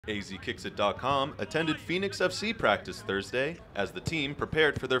AzKicksIt.com attended Phoenix FC practice Thursday as the team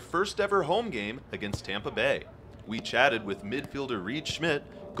prepared for their first ever home game against Tampa Bay. We chatted with midfielder Reed Schmidt,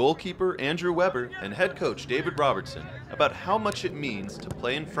 goalkeeper Andrew Weber, and head coach David Robertson about how much it means to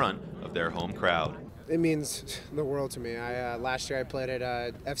play in front of their home crowd. It means the world to me. Last year I played at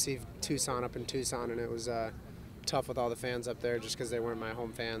FC Tucson up in Tucson, and it was tough with all the fans up there just because they weren't my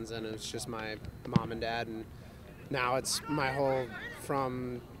home fans, and it's just my mom and dad. And now it's my whole,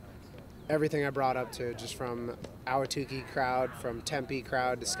 from everything I brought up to, just from Ahwatukee crowd, from Tempe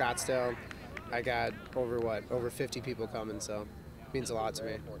crowd to Scottsdale. I got over 50 people coming, so it means a lot to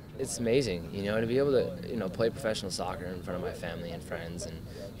me. It's amazing, to be able to, play professional soccer in front of my family and friends and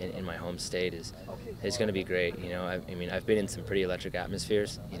in my home state is going to be great. I've been in some pretty electric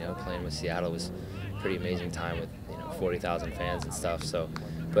atmospheres. Playing with Seattle was a pretty amazing time with 40,000 fans and stuff. So,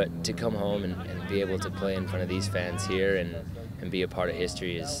 but to come home and be able to play in front of these fans here and be a part of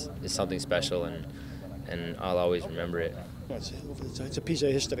history is something special, and I'll always remember it. It's a piece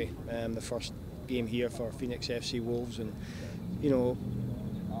of history. The first game here for Phoenix FC Wolves, and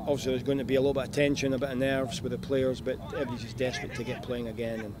obviously there's going to be a little bit of tension, a bit of nerves with the players, but everybody's just desperate to get playing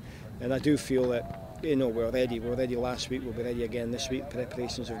again. And I do feel that we're ready. We were ready last week. We'll be ready again this week.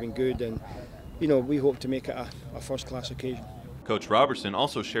 Preparations have been good, and we hope to make it a first-class occasion. Coach Robertson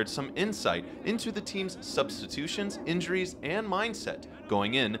also shared some insight into the team's substitutions, injuries, and mindset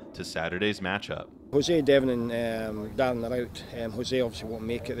going into Saturday's matchup. Jose, Devin, and Darren are out. Jose obviously won't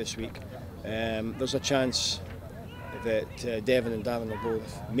make it this week. There's a chance that Devin and Darren will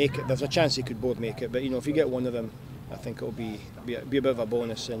both make it. There's a chance they could both make it, but if you get one of them, I think it'll be a bit of a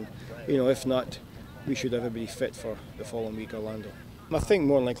bonus. And if not, we should have everybody fit for the following week, Orlando. I think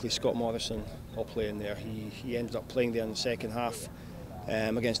more than likely Scott Morrison will play in there. He ended up playing there in the second half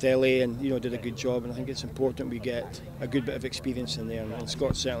against LA, and did a good job. And I think it's important we get a good bit of experience in there. And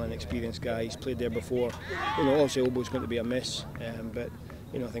Scott's certainly an experienced guy. He's played there before. Obviously Obo's going to be a miss, but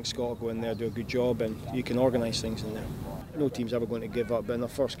I think Scott will go in there, do a good job, and you can organise things in there. No team's ever going to give up, but in the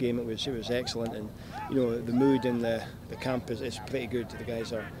first game it was excellent, and the mood in the camp is pretty good. The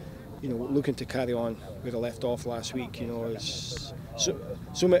guys are looking to carry on where they left off last week.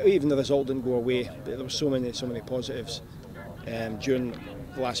 So many, even the result didn't go away, but there were so many positives during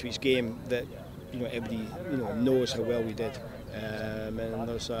last week's game that everybody knows how well we did, and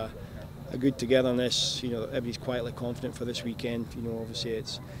there's a good togetherness. Everybody's quietly confident for this weekend. Obviously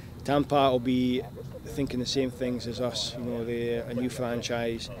it's Tampa will be thinking the same things as us. They're a new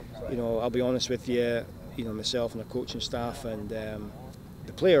franchise. I'll be honest with you. Myself and the coaching staff and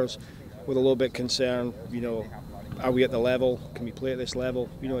the players were a little bit concerned. Are we at the level? Can we play at this level?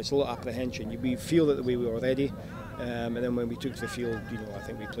 It's a little apprehension. We feel that the way we were ready, and then when we took to the field, I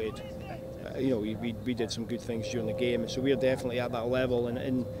think we played. We did some good things during the game, so we're definitely at that level.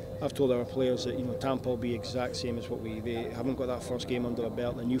 And I've told our players that Tampa will be exact same as what they haven't got that first game under their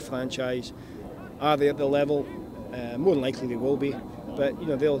belt. The new franchise, are they at the level? More than likely they will be, but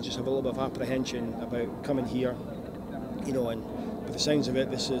they'll just have a little bit of apprehension about coming here. And by the sounds of it,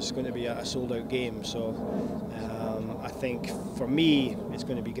 this is going to be a sold-out game. So I think for me it's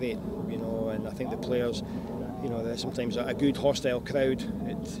going to be great. And I think the players. Sometimes a good hostile crowd,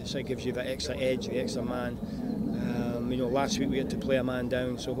 it gives you that extra edge, the extra man. Last week we had to play a man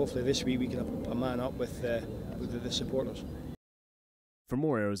down, so hopefully this week we can have a man up with the supporters. For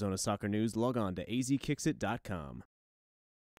more Arizona soccer news, log on to AzKicksIt.com.